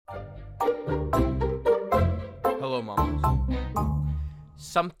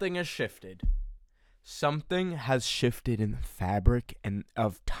Something has shifted. Something has shifted in the fabric and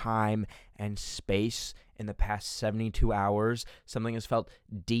of time and space in the past 72 hours. Something has felt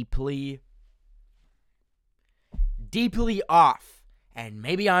deeply off. And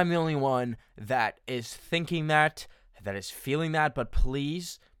maybe I'm the only one that is thinking that is feeling that, but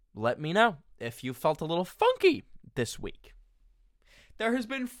please let me know if you felt a little funky this week. There has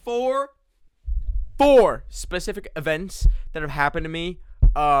been four specific events that have happened to me,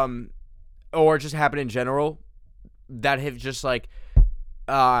 or just happened in general, that have just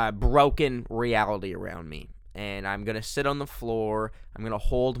broken reality around me. And I'm gonna sit on the floor. I'm gonna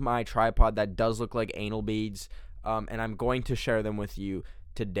hold my tripod that does look like anal beads, and I'm going to share them with you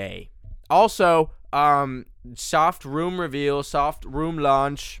today. Also, soft room reveal, soft room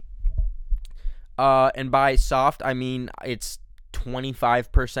launch. And by soft, I mean it's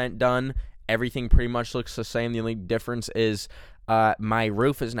 25% done. Everything pretty much looks the same. The only difference is my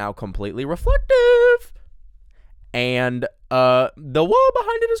roof is now completely reflective. And the wall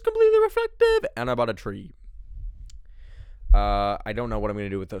behind it is completely reflective. And I bought a tree. I don't know what I'm going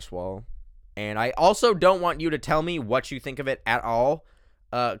to do with this wall. And I also don't want you to tell me what you think of it at all.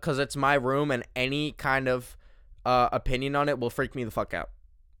 Because it's my room, and any kind of opinion on it will freak me the fuck out.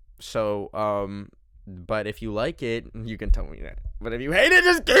 So, but if you like it, you can tell me that. But if you hate it,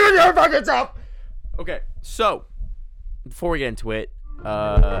 just keep it your fucking self. Okay, so before we get into it,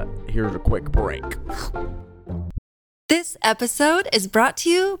 here's a quick break. This episode is brought to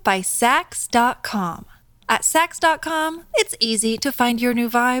you by Sax.com. At Sax.com, it's easy to find your new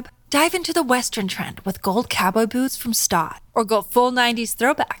vibe. Dive into the Western trend with gold cowboy boots from Stott, or go full 90s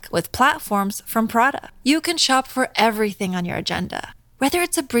throwback with platforms from Prada. You can shop for everything on your agenda, whether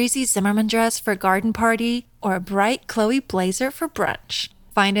it's a breezy Zimmermann dress for a garden party or a bright Chloe blazer for brunch.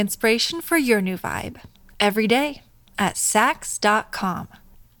 Find inspiration for your new vibe every day at Sax.com.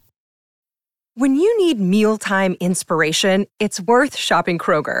 When you need mealtime inspiration, it's worth shopping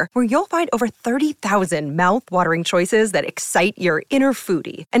Kroger, where you'll find over 30,000 mouth-watering choices that excite your inner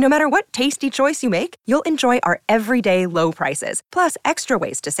foodie. And no matter what tasty choice you make, you'll enjoy our everyday low prices, plus extra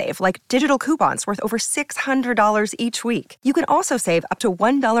ways to save, like digital coupons worth over $600 each week. You can also save up to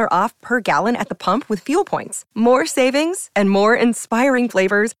 $1 off per gallon at the pump with fuel points. More savings and more inspiring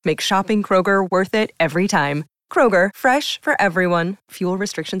flavors make shopping Kroger worth it every time. Kroger, fresh for everyone. Fuel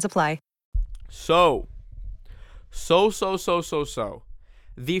restrictions apply. So.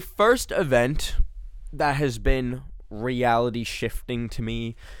 The first event that has been reality shifting to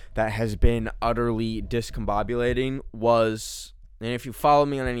me, that has been utterly discombobulating, was, and if you follow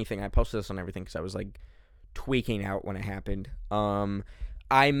me on anything, I posted this on everything because I was like tweaking out when it happened.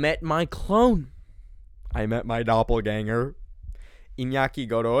 I met my clone. I met my doppelganger, Iñaki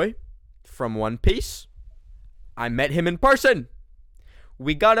Godoy from One Piece. I met him in person.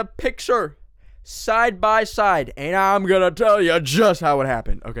 We got a picture side by side, and I'm gonna tell you just how it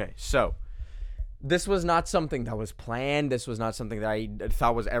happened. Okay, so this was not something that was planned. This was not something that I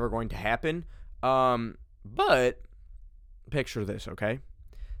thought was ever going to happen. But picture this, okay?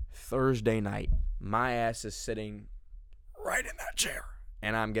 Thursday night, my ass is sitting right in that chair,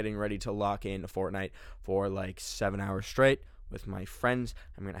 and I'm getting ready to lock in Fortnite for like 7 hours straight with my friends.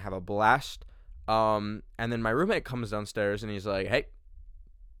 I'm gonna have a blast. And then my roommate comes downstairs and he's like, "Hey,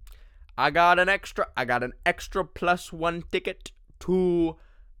 I got an extra +1 ticket to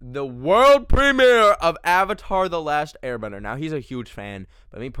the world premiere of Avatar: The Last Airbender." Now, he's a huge fan,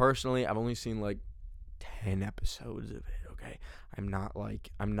 but me personally, I've only seen like 10 episodes of it, okay? I'm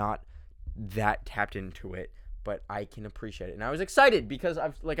not that tapped into it, but I can appreciate it. And I was excited because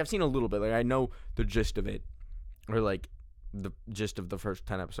I've seen a little bit. Like, I know the gist of it, or like the gist of the first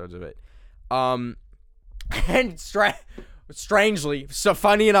 10 episodes of it. And strangely, so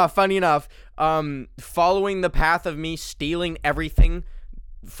funny enough, following the path of me stealing everything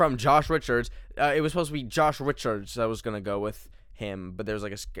from Josh Richards, it was supposed to be Josh Richards that was going to go with him, but there's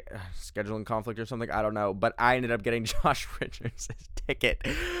like a scheduling conflict or something, I don't know, but I ended up getting Josh Richards' ticket.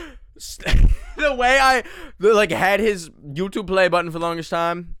 The way I had his YouTube play button for the longest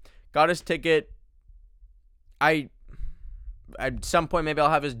time, got his ticket. At some point, maybe I'll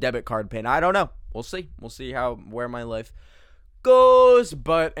have his debit card pin. I don't know. We'll see. We'll see where my life goes.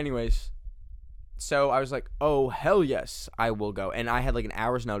 But anyways, so I was like, oh, hell yes, I will go. And I had like an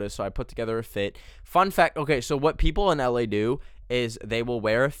hour's notice, so I put together a fit. Fun fact, okay, so what people in LA do is they will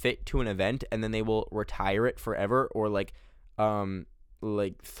wear a fit to an event, and then they will retire it forever, or like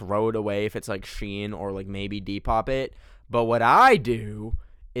throw it away if it's like Shein, or like maybe Depop it. But what I do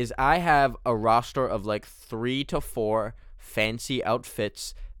is I have a roster of like 3 to 4 fancy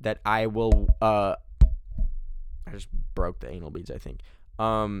outfits that I will I just broke the anal beads, I think.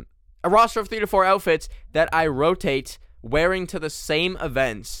 A roster of 3 to 4 outfits that I rotate wearing to the same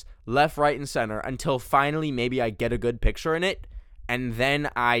events, left, right, and center, until finally maybe I get a good picture in it, and then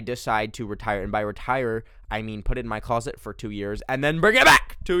I decide to retire. And by retire, I mean put it in my closet for 2 years, and then bring it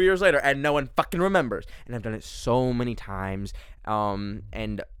back 2 years later, and no one fucking remembers. And I've done it so many times,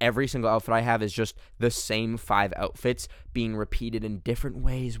 and every single outfit I have is just the same 5 outfits being repeated in different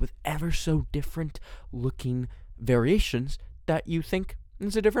ways with ever so different looking variations that you think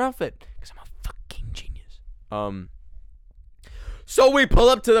it's a different outfit, because I'm a fucking genius. So we pull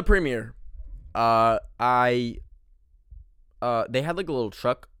up to the premiere. They had like a little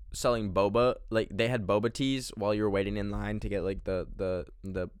truck selling boba. Like they had boba teas while you were waiting in line to get like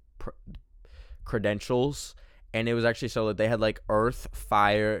the credentials, and it was actually so that they had like earth,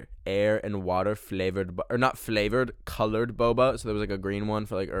 fire, air, and water flavored, or not flavored, colored boba. So there was like a green one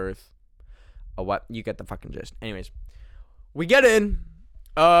for like earth. What, you get the fucking gist. Anyways, we get in.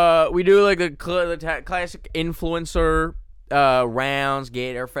 We do like the classic influencer rounds,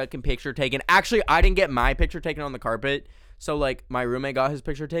 get our fucking picture taken. Actually, I didn't get my picture taken on the carpet, so like my roommate got his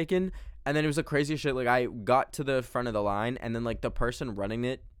picture taken, and then it was the craziest shit. Like I got to the front of the line, and then like the person running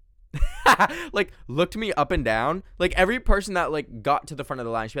it like looked me up and down. Like every person that like got to the front of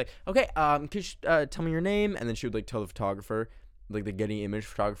the line, she'd be like, okay, could you tell me your name? And then she would like tell the photographer, like the Getty image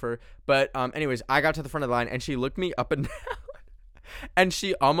photographer. But anyways, I got to the front of the line, and she looked me up and down. And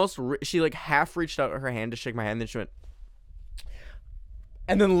she almost, she like half reached out her hand to shake my hand, then she went,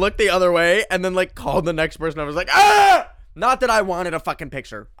 and then looked the other way, and then like called the next person. I was like, ah! Not that I wanted a fucking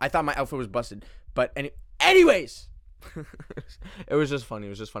picture. I thought my outfit was busted. But anyways, it was just funny. It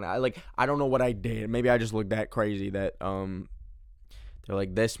was just funny. I don't know what I did. Maybe I just looked that crazy that they're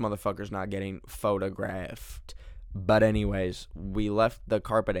like, this motherfucker's not getting photographed. But anyways, we left the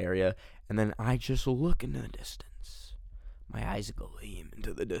carpet area, and then I just look into the distance. My eyes gleam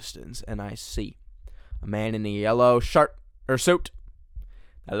into the distance, and I see a man in a yellow shirt or suit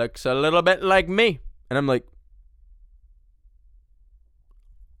that looks a little bit like me. And I'm like,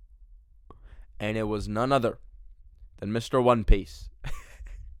 and it was none other than Mr. One Piece.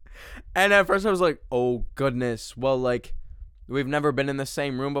 And at first I was like, oh goodness, well, like, we've never been in the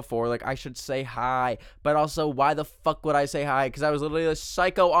same room before. Like, I should say hi. But also, why the fuck would I say hi? Because I was literally a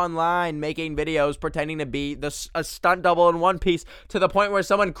psycho online making videos pretending to be a stunt double in One Piece, to the point where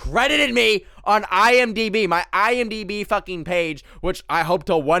someone credited me on IMDb, my IMDb fucking page, which I hope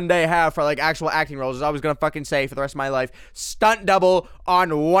to one day have for, like, actual acting roles, as I was going to fucking say for the rest of my life. Stunt double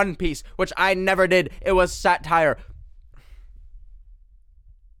on One Piece, which I never did. It was satire.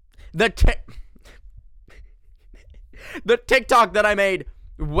 The TikTok that I made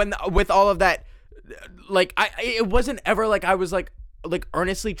with all of that, like, it wasn't ever like I was like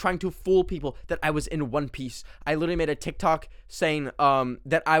earnestly trying to fool people that I was in One Piece. I literally made a TikTok saying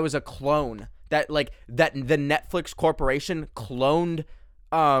that I was a clone, that the Netflix corporation cloned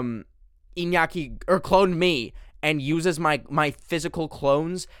Iñaki, or cloned me, and uses my physical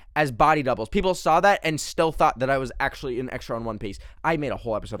clones as body doubles. People saw that and still thought that I was actually an extra on One Piece. I made a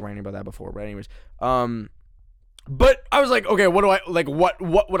whole episode ranting about that before, but anyways, but I was like, okay, what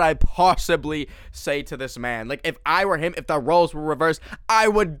would I possibly say to this man? Like, if I were him, if the roles were reversed, I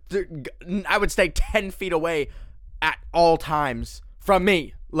would stay 10 feet away at all times from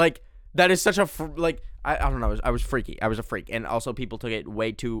me. Like, that is such a, I don't know, I was freaky. I was a freak. And also people took it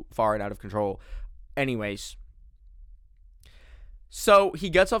way too far and out of control. Anyways, so he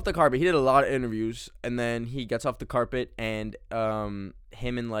gets off the carpet. He did a lot of interviews, and then he gets off the carpet, and him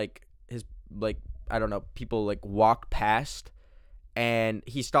and like his, like, I don't know, people like walk past, and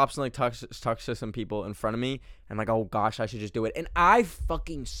he stops and like talks to some people in front of me, and I'm like, oh gosh, I should just do it. And I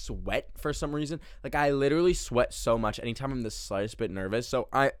fucking sweat for some reason. Like, I literally sweat so much anytime I'm the slightest bit nervous. So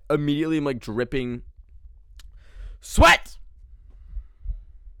I immediately am like dripping sweat.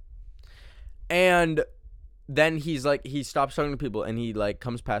 And then he's like, he stops talking to people, and he like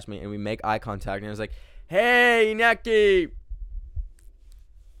comes past me, and we make eye contact, and I was like, hey, Iñaki.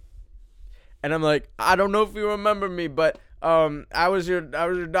 And I'm like, I don't know if you remember me, but I was your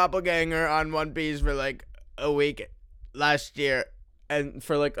doppelganger on One Piece for like a week last year. And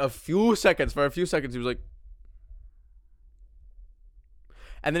for a few seconds, he was like,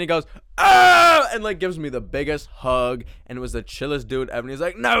 and then he goes, ah, and like gives me the biggest hug, and it was the chillest dude ever. And he's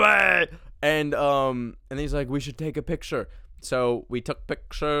like, no way. And he's like, we should take a picture. So we took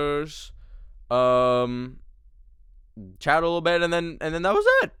pictures, chat a little bit, and then that was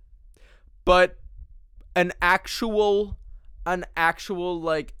it. But an actual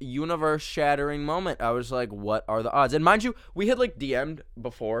like universe shattering moment. I was like, what are the odds? And mind you, we had like DM'd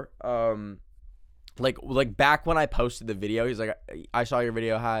before, like back when I posted the video, he's like, I saw your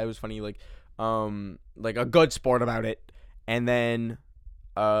video, hi, it was funny, like a good sport about it. And then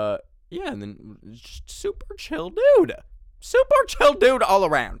and then just super chill dude all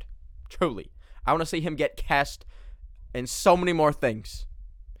around, truly. I want to see him get cast in so many more things,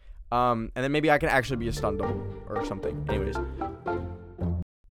 and then maybe I can actually be a stunt double or something. Anyways,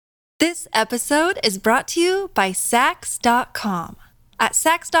 This episode is brought to you by Sax.com. At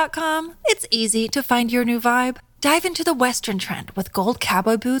Sax.com, it's easy to find your new vibe. Dive into the Western trend with gold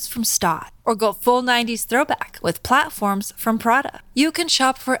cowboy boots from Stott, or go full 90s throwback with platforms from Prada. You can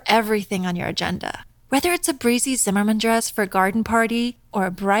shop for everything on your agenda, whether it's a breezy Zimmermann dress for a garden party or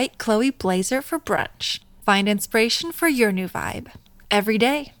a bright Chloe blazer for brunch. Find inspiration for your new vibe every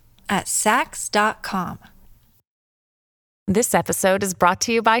day at Sax.com. This episode is brought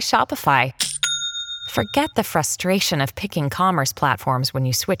to you by Shopify. Forget the frustration of picking commerce platforms when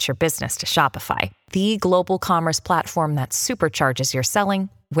you switch your business to Shopify, the global commerce platform that supercharges your selling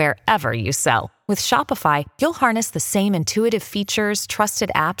wherever you sell. With Shopify, you'll harness the same intuitive features, trusted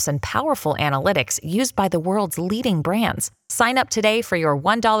apps, and powerful analytics used by the world's leading brands. Sign up today for your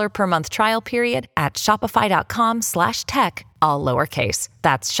 $1 per month trial period at shopify.com/tech, all lowercase.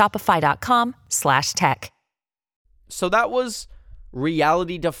 That's shopify.com/tech. so that was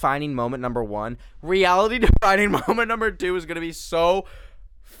reality-defining moment number 1. Reality-defining moment number 2 is going to be so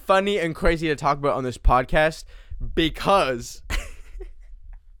funny and crazy to talk about on this podcast because...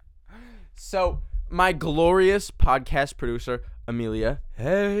 So, my glorious podcast producer, Amelia,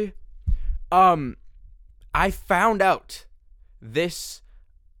 hey, I found out this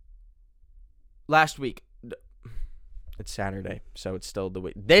last week. It's Saturday, so it's still the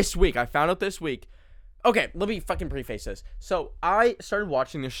week. This week, I found out this week. Okay, let me fucking preface this. So, I started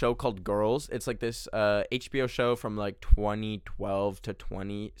watching this show called Girls. It's like this HBO show from like 2012 to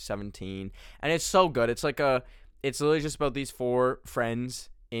 2017. And it's so good. It's literally just about these 4 friends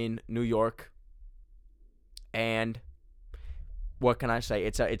in New York. And what can I say?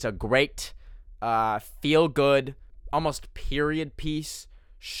 It's a great feel good, almost period piece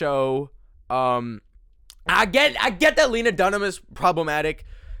show. I get that Lena Dunham is problematic.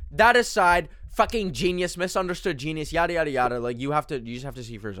 That aside, fucking genius, misunderstood genius, yada yada yada. Like you just have to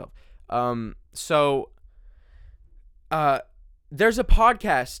see for yourself. There's a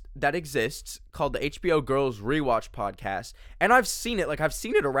podcast that exists called the HBO Girls Rewatch Podcast, and I've seen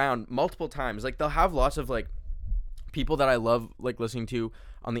it around multiple times. Like they'll have lots of like people that I love like listening to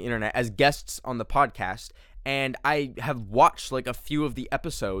on the internet as guests on the podcast, and I have watched like a few of the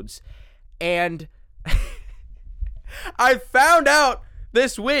episodes, and I found out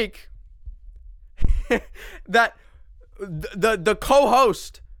this week that the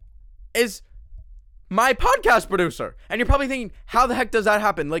co-host is my podcast producer. And you're probably thinking, how the heck does that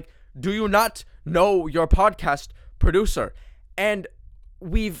happen? Like, do you not know your podcast producer? And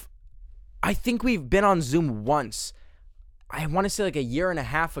I think we've been on Zoom once. I want to say like a year and a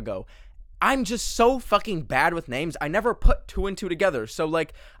half ago. I'm just so fucking bad with names. I never put 2 and 2 together. So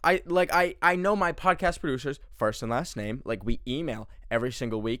I know my podcast producer's first and last name. Like we email every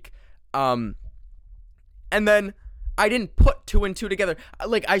single week. And then I didn't put 2 and 2 together.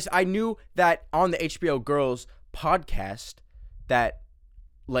 Like I knew that on the HBO Girls podcast that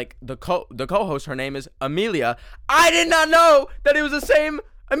like the co-host, her name is Amelia. I did not know that it was the same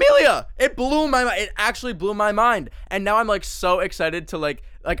Amelia. It blew my mind. It actually blew my mind. And now I'm like so excited to like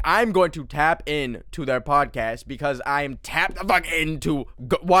I'm going to tap in to their podcast because I'm tapped the fuck into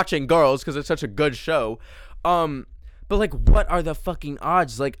watching Girls because it's such a good show. But like, what are the fucking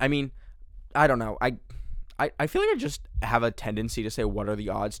odds? Like, I mean, I don't know. I feel like I just have a tendency to say what are the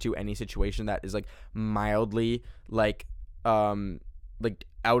odds to any situation that is like mildly like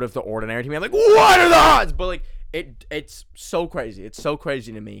out of the ordinary to me. I'm like, what are the odds? But like it's so crazy. It's so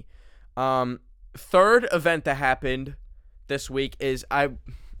crazy to me. Third event that happened this week is I'm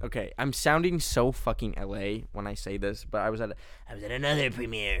sounding so fucking LA when I say this, but I was at another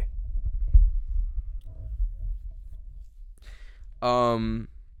premiere.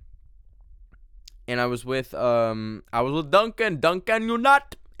 And I was with Duncan you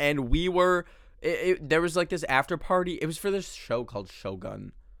not, and we were there was like this after party. It was for this show called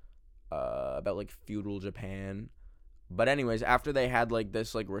Shogun, about like feudal Japan. But anyways, after they had like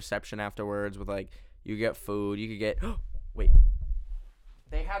this like reception afterwards with like you get food, you could get I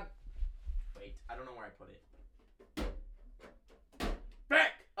don't know where I put it.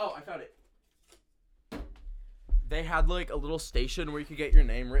 Back! Oh, I found it. They had like a little station where you could get your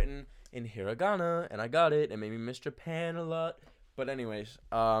name written in hiragana, and I got it. It made me miss Japan a lot. But anyways,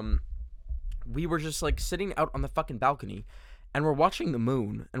 we were just like sitting out on the fucking balcony, and we're watching the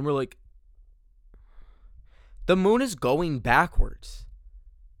moon, and we're like, The moon is going backwards.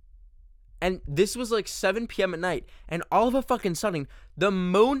 And this was like 7 p.m. at night. And all of a fucking sudden, the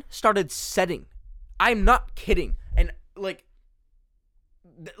moon started setting. I'm not kidding. And like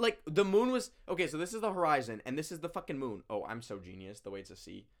the moon was... Okay, so this is the horizon. And this is the fucking moon. Oh, I'm so genius. The way it's a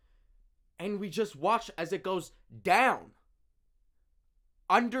C. And we just watch as it goes down.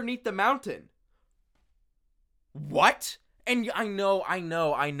 Underneath the mountain. What? And I know.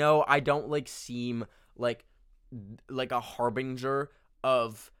 I don't like seem like a harbinger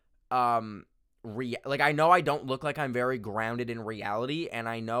of... like I know I don't look like I'm very grounded in reality, and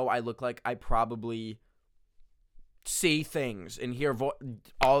I know I look like I probably see things and hear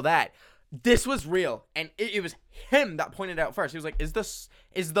all that. This was real, and it was him that pointed out first. He was like,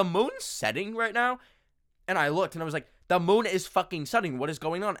 is the moon setting right now? And I looked and I was like, the moon is fucking setting. What is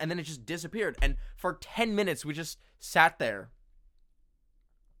going on? And then it just disappeared, and for 10 minutes we just sat there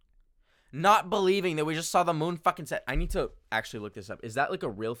not believing that we just saw the moon fucking set. I need to actually look this up. Is that like a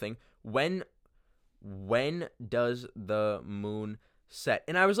real thing? When does the moon set?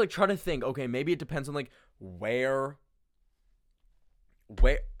 And I was like trying to think, okay, maybe it depends on like where.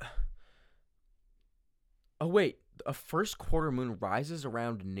 Oh wait, a first quarter moon rises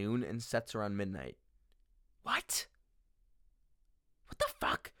around noon and sets around midnight. What the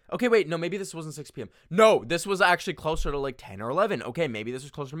fuck? Okay, wait, no, maybe this wasn't 6 p.m. No, this was actually closer to like 10 or 11. Okay, maybe this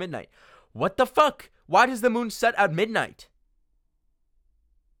was closer to midnight. What the fuck? Why does the moon set at midnight?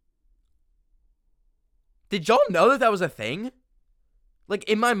 Did y'all know that was a thing? Like,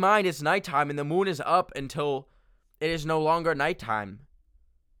 in my mind, it's nighttime and the moon is up until it is no longer nighttime.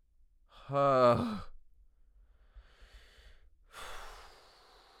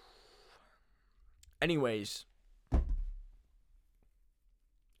 Anyways.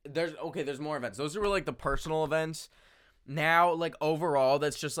 There's more events. Those were like the personal events. Now, like overall,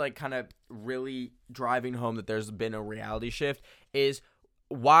 that's just like kind of really driving home that there's been a reality shift is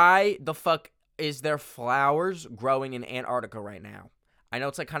why the fuck is there flowers growing in Antarctica right now? I know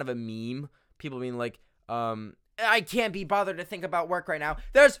it's like kind of a meme. People being like, I can't be bothered to think about work right now.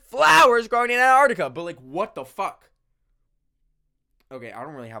 There's flowers growing in Antarctica. But like, what the fuck? Okay, I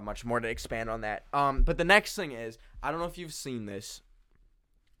don't really have much more to expand on that. But the next thing is, I don't know if you've seen this,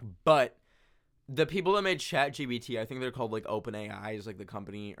 but the people that made ChatGPT, I think they're called like OpenAI is like the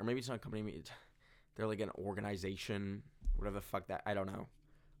company, or maybe it's not a company, they're like an organization, whatever the fuck that, I don't know.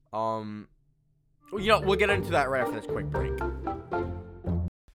 We'll get into that right after this quick break.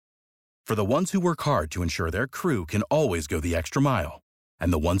 For the ones who work hard to ensure their crew can always go the extra mile,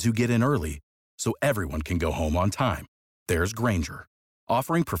 and the ones who get in early so everyone can go home on time, there's Grainger,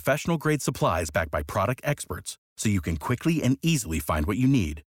 offering professional-grade supplies backed by product experts so you can quickly and easily find what you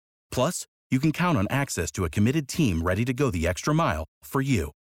need. Plus, you can count on access to a committed team ready to go the extra mile for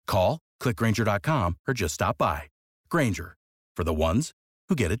you. Call, click Grainger.com, or just stop by. Grainger, for the ones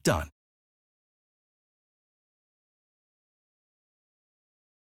who get it done.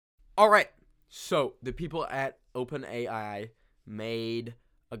 All right, so the people at OpenAI made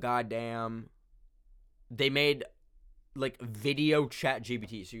they made like video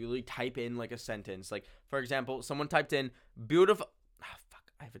ChatGPT. So you really type in like a sentence. Like, for example, someone typed in beautiful...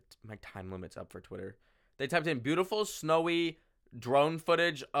 my time limit's up for Twitter. They typed in beautiful snowy drone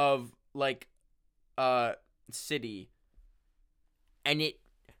footage of like city, and it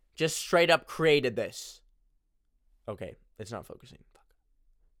just straight up created this. Okay, it's not focusing. Fuck.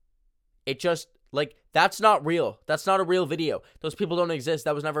 It just like that's not real. That's not a real video. Those people don't exist.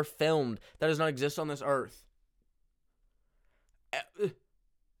 That was never filmed. That does not exist on this earth.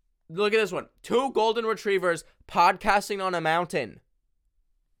 Look at this one. 2 golden retrievers podcasting on a mountain.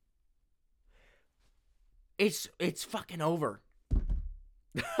 It's fucking over.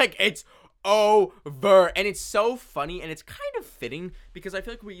 Like, it's over. And it's so funny, and it's kind of fitting, because I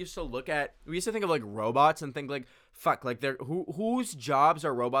feel like we used to think of, like, robots and think, like, fuck, like, whose jobs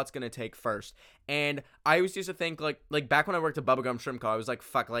are robots gonna take first? And I always used to think, like back when I worked at Bubblegum Shrimp Co., I was like,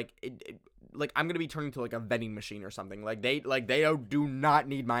 fuck, like, like, I'm gonna be turning to, like, a vending machine or something. Like, they do not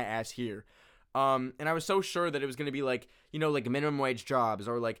need my ass here. And I was so sure that it was gonna be, like, like, minimum wage jobs,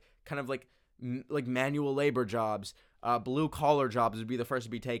 or, like, kind of, like manual labor jobs, blue collar jobs would be the first to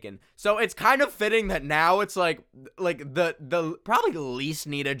be taken. So it's kind of fitting that now it's like the probably least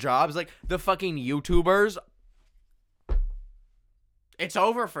needed jobs, like the fucking YouTubers. It's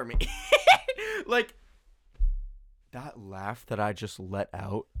over for me. Like that laugh that I just let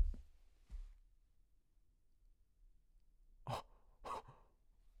out. Oh,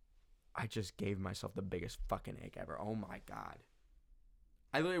 I just gave myself the biggest fucking ache ever. Oh my god.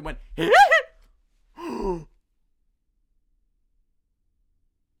 I literally went I'm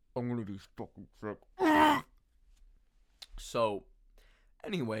gonna be fucking sick. So,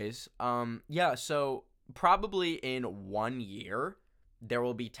 anyways, yeah, so probably in 1 year, there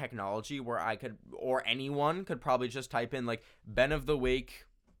will be technology where I could, or anyone could probably just type in, like, Ben of the Week,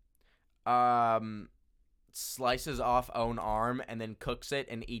 slices off own arm and then cooks it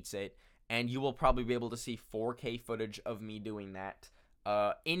and eats it, and you will probably be able to see 4K footage of me doing that,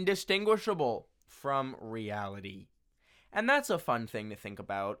 indistinguishable from reality. And that's a fun thing to think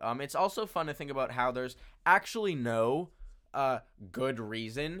about. It's also fun to think about how there's actually no good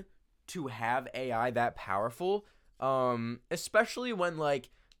reason to have AI that powerful, especially when, like,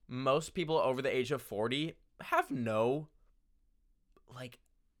 most people over the age of 40 have no, like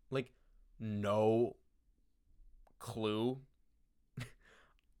no clue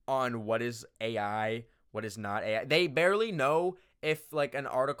on what is AI, what is not AI. They barely know if, like, an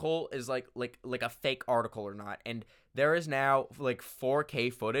article is like a fake article or not. And there is now, like,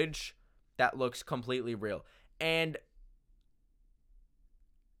 4K footage that looks completely real. And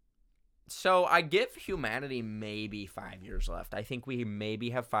so I give humanity maybe 5 years left. I think we maybe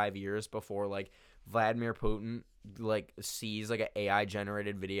have 5 years before, like, Vladimir Putin, like, sees, like, an AI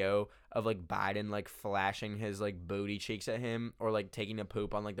generated video of, like, Biden, like, flashing his, like, booty cheeks at him, or, like, taking a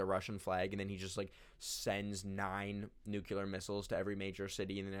poop on, like, the Russian flag, and then he just, like, sends 9 nuclear missiles to every major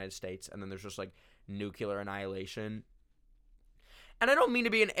city in the United States, and then there's just, like, nuclear annihilation. And I don't mean to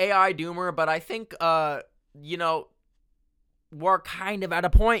be an AI doomer, but I think, you know, we're kind of at a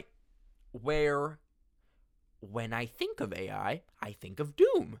point where when I think of AI, I think of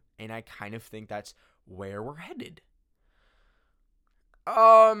doom, and I kind of think that's where we're headed.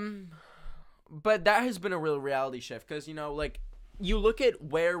 But that has been a real reality shift, because, you know, like, you look at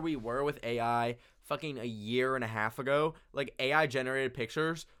where we were with AI fucking a year and a half ago, like, AI generated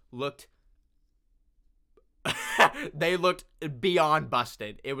pictures looked they looked beyond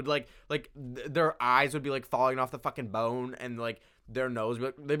busted. It would, like their eyes would be, like, falling off the fucking bone, and, like, their nose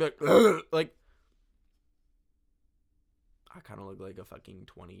would be, they'd be like, ugh! Like, I kind of look like a fucking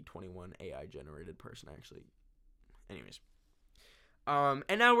 2021 AI generated person, actually. Anyways. And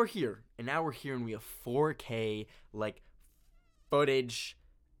now we're here. And we have 4K, like, footage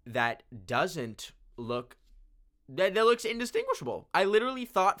that doesn't look, that looks indistinguishable. I literally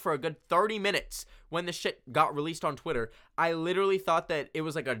thought for a good 30 minutes when the shit got released on Twitter, I literally thought that it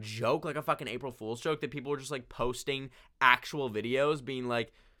was, like, a joke, like a fucking April Fool's joke, that people were just, like, posting actual videos being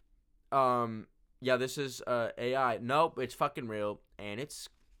like, yeah, this is AI. Nope, it's fucking real, and it's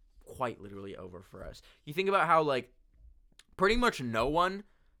quite literally over for us. You think about how, like, pretty much no one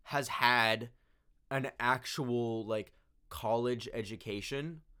has had an actual, like, college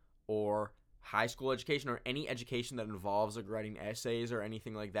education or high school education or any education that involves, like, writing essays or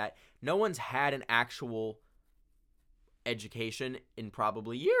anything like that. No one's had an actual education in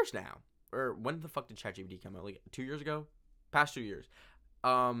probably years now. Or when the fuck did ChatGPT come out? Like, 2 years ago? Past 2 years.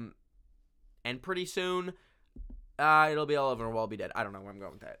 And pretty soon, it'll be all over and we'll all be dead. I don't know where I'm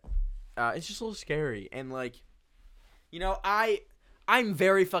going with that. It's just a little scary. And, like, you know, I'm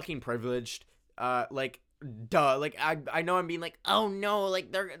very fucking privileged. Like, duh. Like, I know I'm being like, oh no,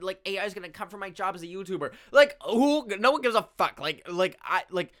 like, they're, like, AI's gonna come for my job as a YouTuber. Like, no one gives a fuck.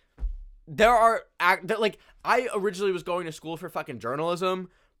 There are, like, I originally was going to school for fucking journalism.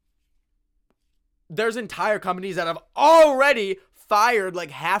 There's entire companies that have already fired,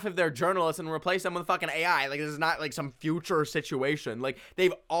 like, half of their journalists and replaced them with fucking AI. Like, this is not, like, some future situation. Like,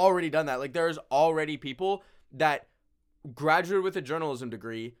 they've already done that. Like, there's already people that graduated with a journalism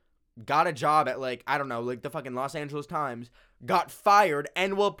degree, got a job at, like, I don't know, like, the fucking Los Angeles Times, got fired,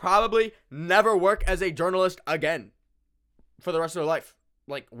 and will probably never work as a journalist again for the rest of their life.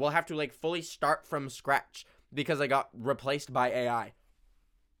 Like, will have to, like, fully start from scratch because they got replaced by AI.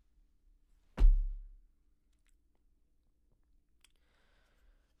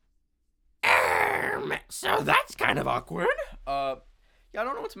 So that's kind of awkward. Yeah, I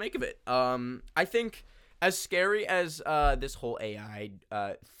don't know what to make of it. I think as scary as this whole AI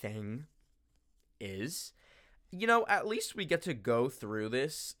thing is, you know, at least we get to go through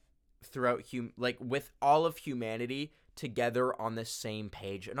this throughout with all of humanity together on the same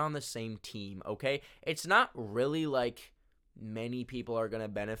page and on the same team, okay? It's not really like many people are going to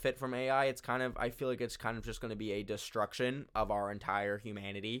benefit from AI. It's kind of, I feel like it's kind of just going to be a destruction of our entire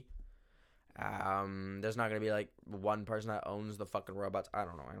humanity. There's not gonna be, like, one person that owns the fucking robots. I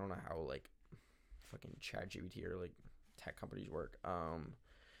don't know how, like, fucking ChatGPT or, like, tech companies work.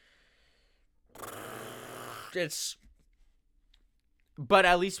 But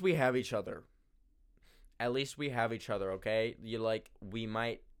at least we have each other. Okay? You, like, we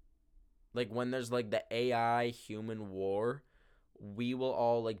might, like, when there's, like, the AI human war, we will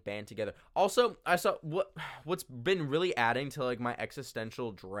all like band together. Also, I saw what's been really adding to like my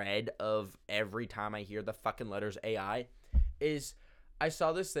existential dread of every time I hear the fucking letters AI is I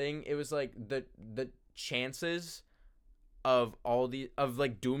saw this thing. It was like the chances of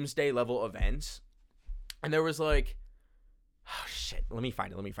like doomsday level events, and there was like, oh shit, let me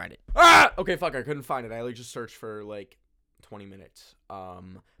find it. Okay, fuck, I couldn't find it. I like just searched for like 20 minutes.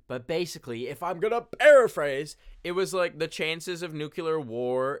 But basically, if I'm gonna paraphrase, it was like the chances of nuclear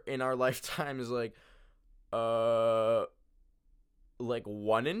war in our lifetime is like 1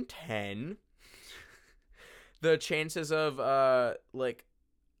 in 10. The chances of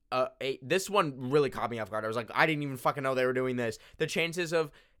this one really caught me off guard. I was like, I didn't even fucking know they were doing this. The chances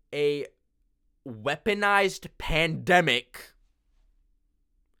of a weaponized pandemic,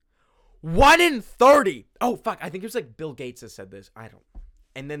 1 in 30. Oh fuck, I think it was like Bill Gates has said this. I don't.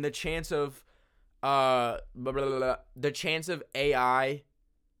 And then the chance of the chance of AI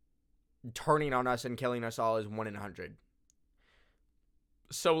turning on us and killing us all is 1 in 100.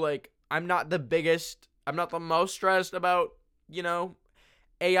 So like, I'm not the most stressed about,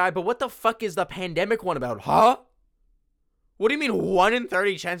 AI, but what the fuck is the pandemic one about, huh? What do you mean 1 in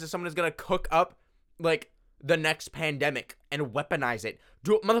 30 chances someone is gonna cook up like the next pandemic and weaponize it?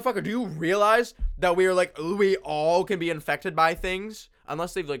 Motherfucker, do you realize that we all can be infected by things?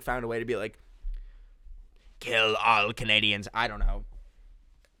 Unless they've like found a way to be like, kill all Canadians. I don't know.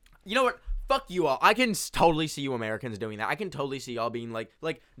 You know what? Fuck you all. I can totally see you Americans doing that. I can totally see y'all being like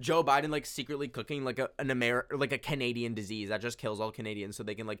Joe Biden like secretly cooking like a Canadian disease that just kills all Canadians so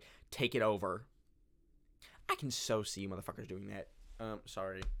they can like take it over. I can so see you motherfuckers doing that.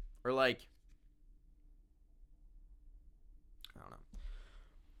 Sorry. Or like, I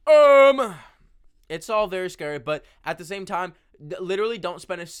don't know. It's all very scary, but at the same time, literally don't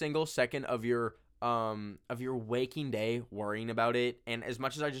spend a single second of your waking day worrying about it. And as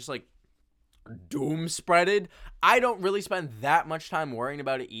much as I just like doom spreaded, I don't really spend that much time worrying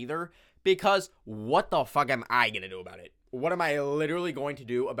about it either, because what the fuck am I gonna do about it? What am I literally going to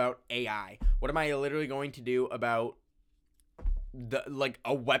do about AI? What am I literally going to do about a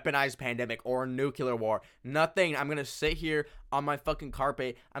weaponized pandemic or a nuclear war? Nothing. I'm gonna sit here on my fucking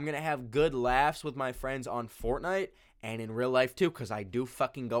carpet. I'm gonna have good laughs with my friends on Fortnite and in real life too, because I do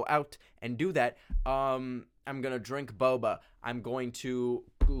fucking go out and do that. I'm gonna drink boba. I'm going to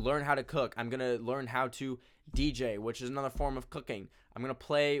learn how to cook. I'm gonna learn how to DJ, which is another form of cooking. I'm gonna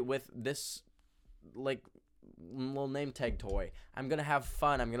play with this like little name tag toy. I'm gonna have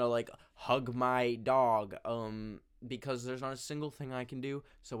fun. I'm gonna like hug my dog. Because there's not a single thing I can do,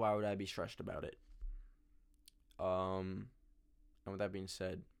 so why would I be stressed about it? And with that being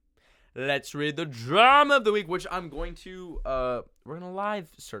said, let's read the drama of the week, which I'm going to, we're gonna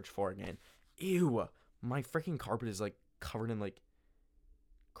live search for again. Ew, my freaking carpet is, like, covered in, like,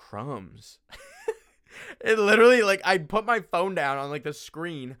 crumbs. It literally, like, I put my phone down on, like, the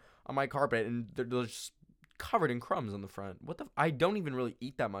screen on my carpet, and they're just covered in crumbs on the front. I don't even really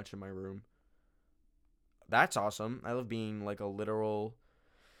eat that much in my room. That's awesome. I love being like a literal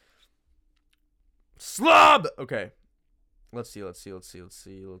slob. Okay. Let's see. What do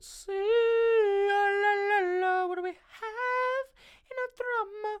we have in our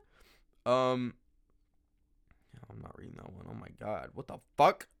drama? I'm not reading that one. Oh my god. What the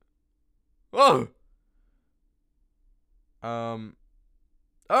fuck? Oh.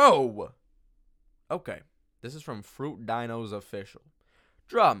 Oh. Okay. This is from Fruit Dinos Official.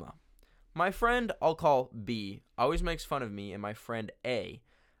 Drama. My friend, I'll call B, always makes fun of me and my friend A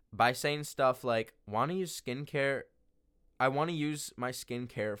by saying stuff like, I want to use my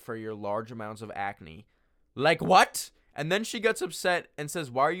skincare for your large amounts of acne. Like, what? And then she gets upset and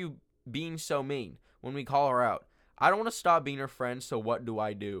says, why are you being so mean? When we call her out. I don't want to stop being her friend, so what do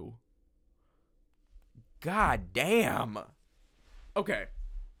I do? God damn. Okay.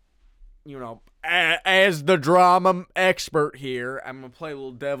 As the drama expert here, I'm going to play a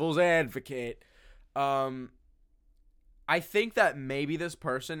little devil's advocate. I think that maybe this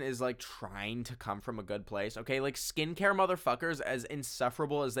person is, like, trying to come from a good place, okay? Like, skincare motherfuckers, as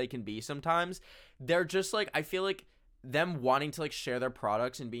insufferable as they can be sometimes, they're just, like, I feel like them wanting to, like, share their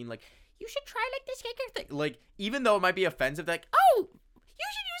products and being like, you should try, like, this skincare thing. Like, even though it might be offensive, they're like, oh, you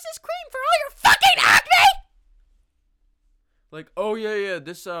should use this cream for all your fucking acne! Like, oh yeah,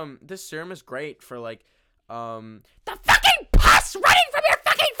 this serum is great for like, the fucking pus running from your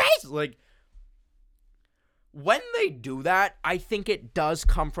fucking face. Like, when they do that, I think it does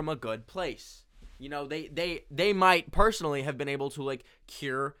come from a good place. They might personally have been able to like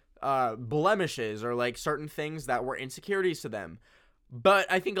cure blemishes or like certain things that were insecurities to them. But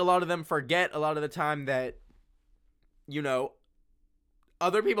I think a lot of them forget a lot of the time that,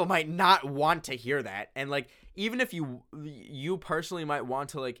 other people might not want to hear that. And like, even if you personally might want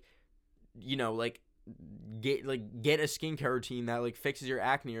to like, you know, like get a skincare routine that like fixes your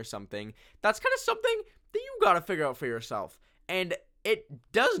acne or something, that's kind of something that you gotta figure out for yourself. And it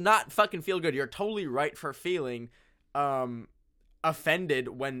does not fucking feel good. You're totally right for feeling offended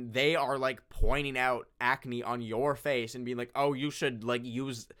when they are like pointing out acne on your face and being like, oh, you should like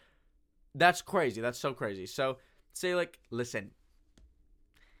use. That's crazy. That's so crazy. So say like, listen,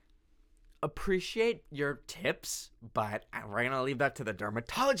 appreciate your tips, but we're gonna leave that to the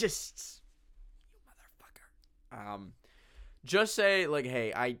dermatologists, you motherfucker. Just say like,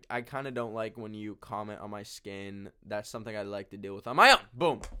 hey, I kind of don't like when you comment on my skin. That's something I'd like to deal with on my own.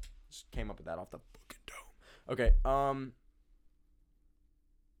 Boom. Just came up with that off the fucking dome. Okay.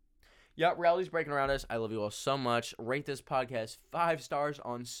 Yeah, reality's breaking around us. I love you all so much. Rate this podcast 5 stars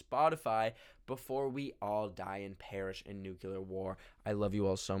on Spotify before we all die and perish in nuclear war. I love you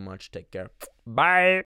all so much. Take care. Bye.